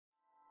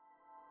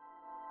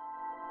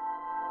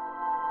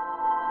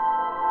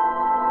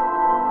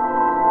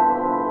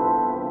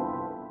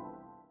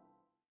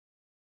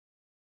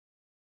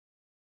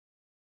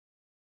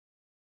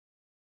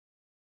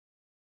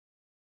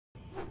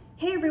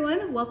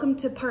everyone. Welcome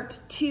to part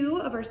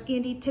 2 of our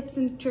Scandy Tips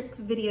and Tricks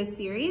video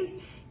series.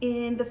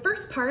 In the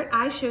first part,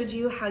 I showed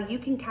you how you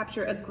can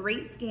capture a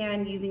great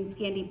scan using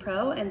Scandy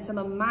Pro and some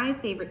of my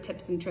favorite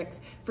tips and tricks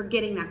for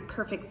getting that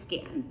perfect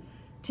scan.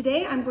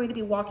 Today, I'm going to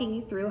be walking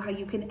you through how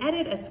you can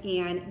edit a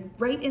scan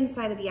right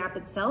inside of the app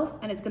itself,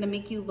 and it's going to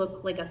make you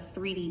look like a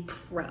 3D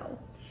pro.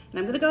 And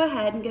I'm going to go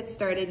ahead and get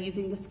started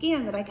using the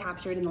scan that I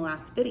captured in the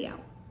last video.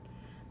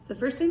 So the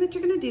first thing that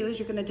you're going to do is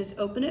you're going to just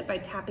open it by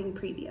tapping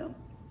preview.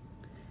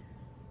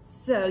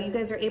 So you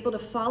guys are able to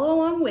follow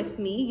along with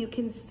me. You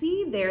can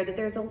see there that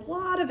there's a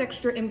lot of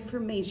extra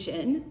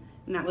information,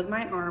 and that was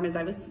my arm as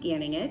I was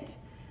scanning it.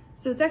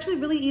 So it's actually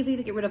really easy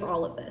to get rid of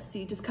all of this. So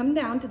you just come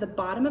down to the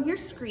bottom of your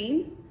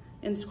screen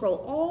and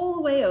scroll all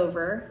the way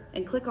over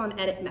and click on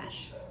Edit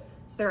Mesh.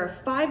 So there are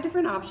 5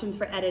 different options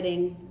for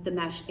editing the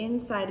mesh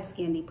inside of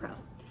Scandy Pro.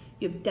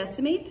 You have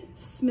Decimate,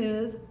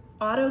 Smooth,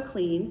 Auto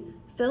Clean,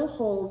 Fill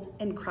Holes,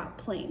 and Crop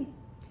Plane.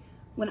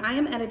 When I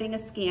am editing a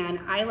scan,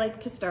 I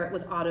like to start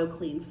with Auto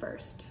Clean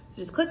first. So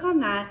just click on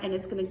that and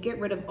it's gonna get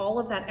rid of all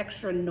of that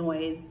extra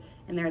noise,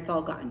 and there it's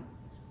all gone.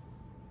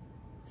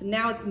 So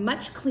now it's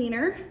much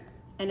cleaner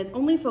and it's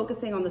only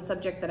focusing on the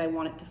subject that I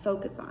want it to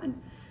focus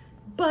on.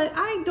 But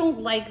I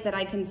don't like that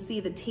I can see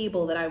the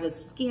table that I was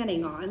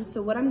scanning on,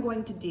 so what I'm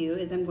going to do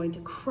is I'm going to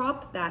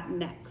crop that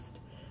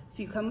next.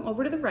 So you come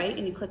over to the right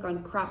and you click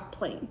on Crop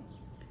Plane.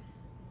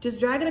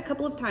 Just drag it a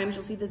couple of times,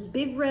 you'll see this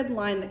big red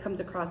line that comes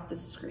across the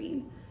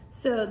screen.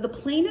 So the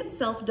plane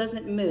itself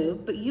doesn't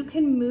move, but you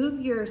can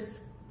move your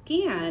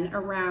scan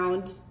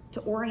around to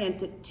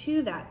orient it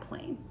to that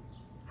plane,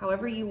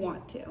 however you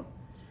want to.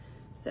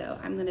 So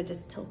I'm gonna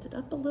just tilt it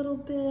up a little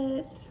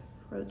bit,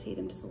 rotate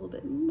him just a little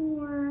bit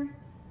more.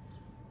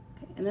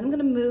 Okay, and then I'm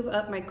gonna move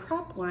up my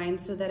crop line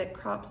so that it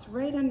crops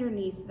right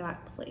underneath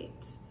that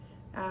plate.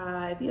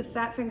 If you have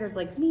fat fingers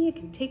like me, it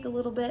can take a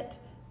little bit,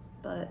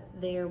 but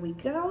there we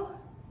go.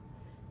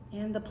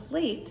 And the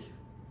plate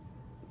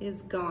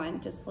is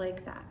gone just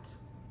like that.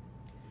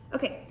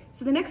 Okay,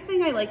 so the next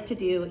thing I like to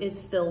do is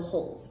fill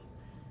holes.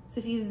 So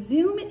if you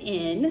zoom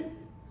in,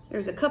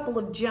 there's a couple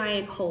of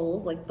giant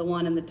holes, like the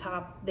one in the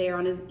top there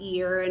on his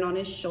ear and on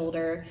his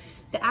shoulder.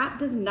 The app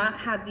does not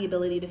have the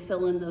ability to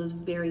fill in those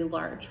very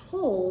large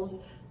holes,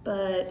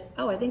 but,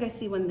 oh, I think I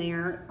see one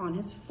there on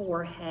his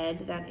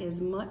forehead that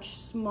is much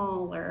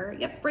smaller.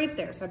 Yep, right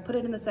there. So I put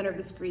it in the center of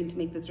the screen to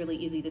make this really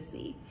easy to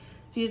see.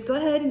 So you just go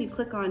ahead and you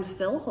click on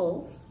Fill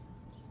Holes,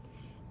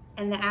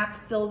 and the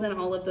app fills in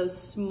all of those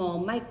small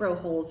micro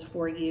holes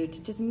for you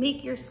to just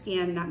make your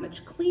scan that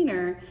much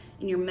cleaner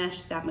and your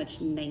mesh that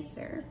much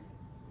nicer.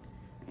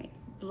 All right,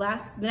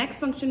 the next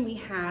function we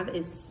have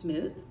is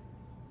Smooth,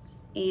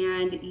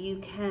 and you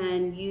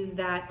can use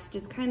that to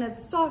just kind of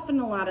soften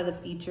a lot of the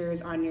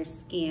features on your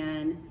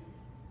scan.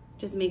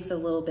 Just makes it a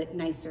little bit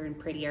nicer and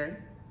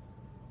prettier.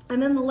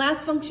 And then the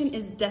last function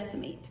is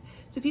Decimate.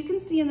 So if you can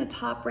see in the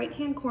top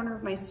right-hand corner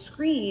of my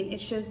screen, it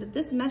shows that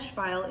this mesh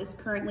file is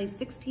currently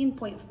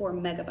 16.4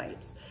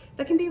 megabytes.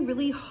 That can be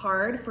really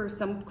hard for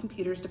some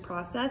computers to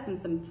process and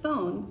some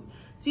phones,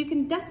 so you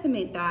can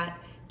decimate that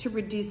to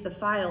reduce the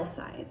file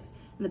size.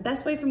 And the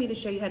best way for me to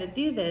show you how to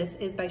do this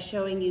is by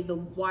showing you the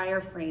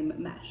wireframe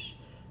mesh.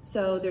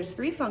 So there's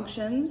 3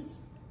 functions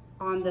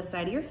on the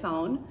side of your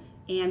phone,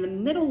 and the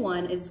middle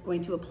one is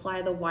going to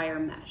apply the wire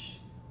mesh.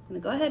 I'm gonna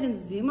go ahead and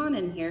zoom on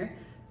in here.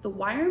 The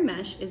wire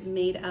mesh is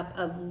made up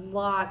of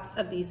lots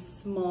of these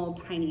small,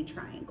 tiny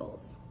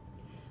triangles.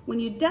 When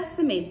you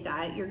decimate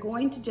that, you're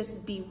going to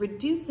just be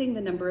reducing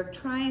the number of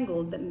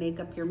triangles that make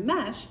up your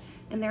mesh,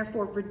 and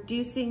therefore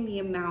reducing the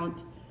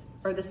amount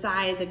or the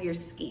size of your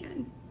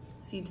scan.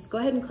 So you just go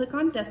ahead and click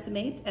on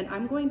Decimate, and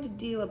I'm going to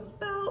do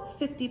about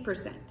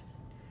 50%.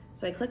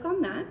 So I click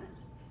on that.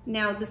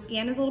 Now the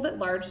scan is a little bit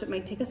large, so it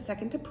might take a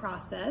second to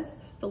process.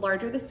 The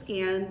larger the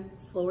scan,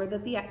 the slower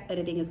that the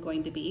editing is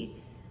going to be.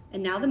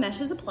 And now the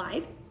mesh is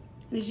applied.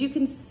 And as you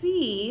can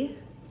see,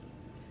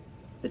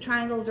 the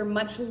triangles are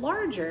much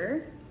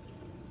larger,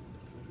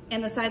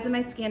 and the size of my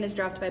scan is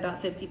dropped by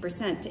about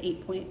 50% to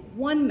 8.1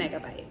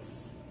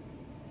 megabytes.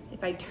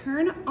 If I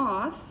turn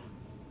off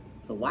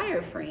the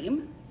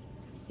wireframe,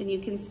 then you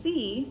can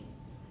see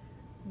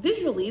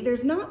visually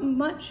there's not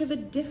much of a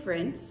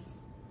difference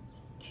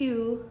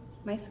to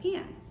my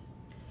scan.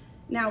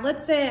 Now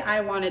let's say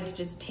I wanted to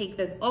just take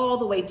this all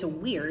the way to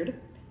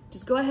weird.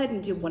 Just go ahead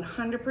and do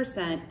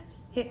 100%,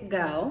 hit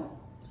go.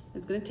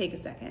 It's gonna take a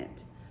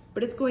second,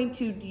 but it's going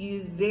to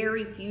use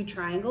very few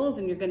triangles,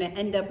 and you're gonna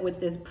end up with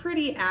this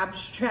pretty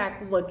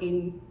abstract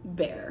looking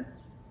bear.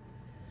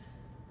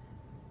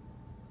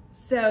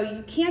 So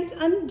you can't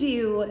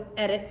undo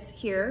edits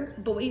here,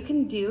 but what you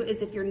can do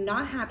is if you're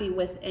not happy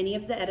with any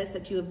of the edits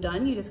that you have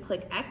done, you just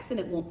click X and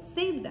it won't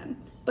save them.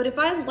 But if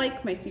I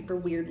like my super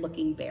weird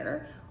looking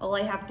bear, all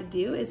I have to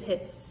do is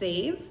hit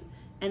save,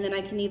 and then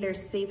I can either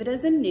save it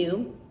as a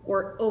new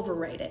or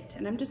overwrite it.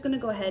 And I'm just gonna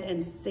go ahead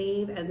and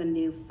save as a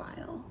new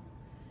file.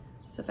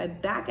 So if I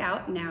back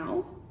out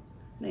now,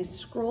 and I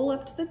scroll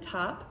up to the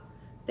top,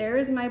 there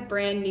is my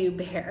brand new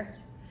bear.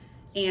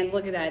 And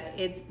look at that,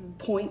 it's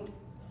 0.4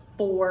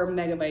 4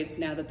 megabytes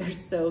now that there's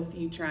so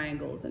few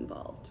triangles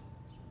involved.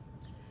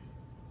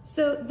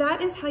 So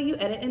that is how you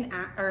edit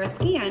a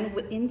scan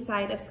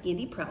inside of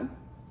Scandy Pro.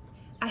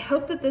 I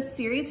hope that this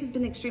series has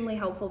been extremely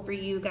helpful for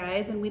you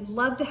guys, and we'd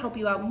love to help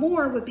you out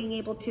more with being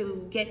able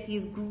to get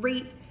these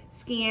great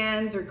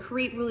scans or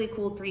create really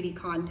cool 3D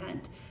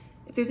content.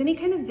 If there's any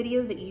kind of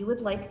video that you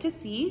would like to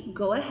see,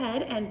 go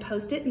ahead and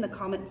post it in the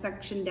comment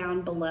section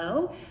down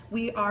below.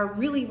 We are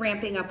really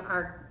ramping up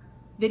our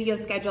video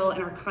schedule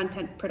and our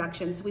content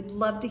production, so we'd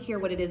love to hear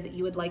what it is that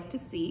you would like to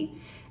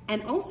see.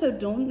 And also,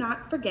 do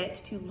not forget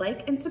to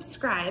like and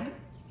subscribe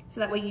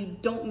so that way you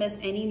don't miss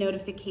any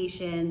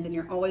notifications and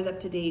you're always up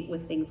to date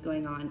with things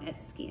going on at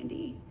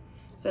Scandy.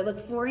 So I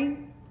look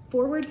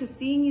forward to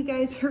seeing you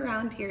guys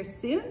around here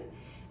soon,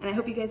 and I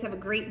hope you guys have a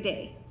great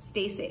day.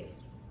 Stay safe.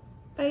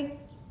 Bye.